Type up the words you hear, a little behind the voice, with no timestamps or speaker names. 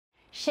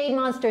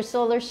ShadeMonster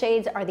solar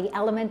shades are the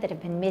element that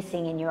have been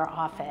missing in your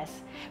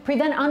office.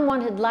 Prevent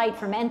unwanted light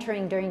from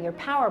entering during your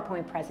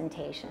PowerPoint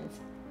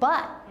presentations.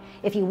 But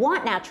if you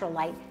want natural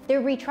light,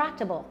 they're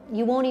retractable.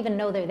 You won't even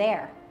know they're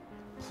there.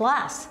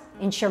 Plus,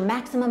 ensure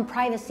maximum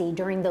privacy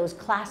during those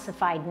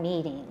classified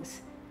meetings.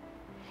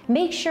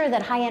 Make sure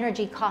that high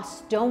energy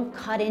costs don't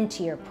cut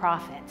into your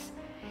profits.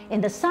 In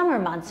the summer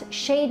months,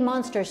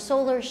 ShadeMonster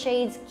solar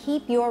shades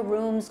keep your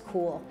rooms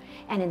cool,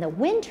 and in the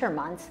winter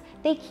months,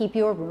 they keep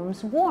your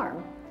rooms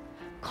warm.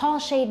 Call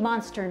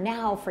ShadeMonster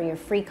now for your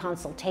free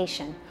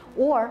consultation,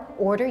 or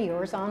order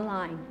yours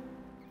online.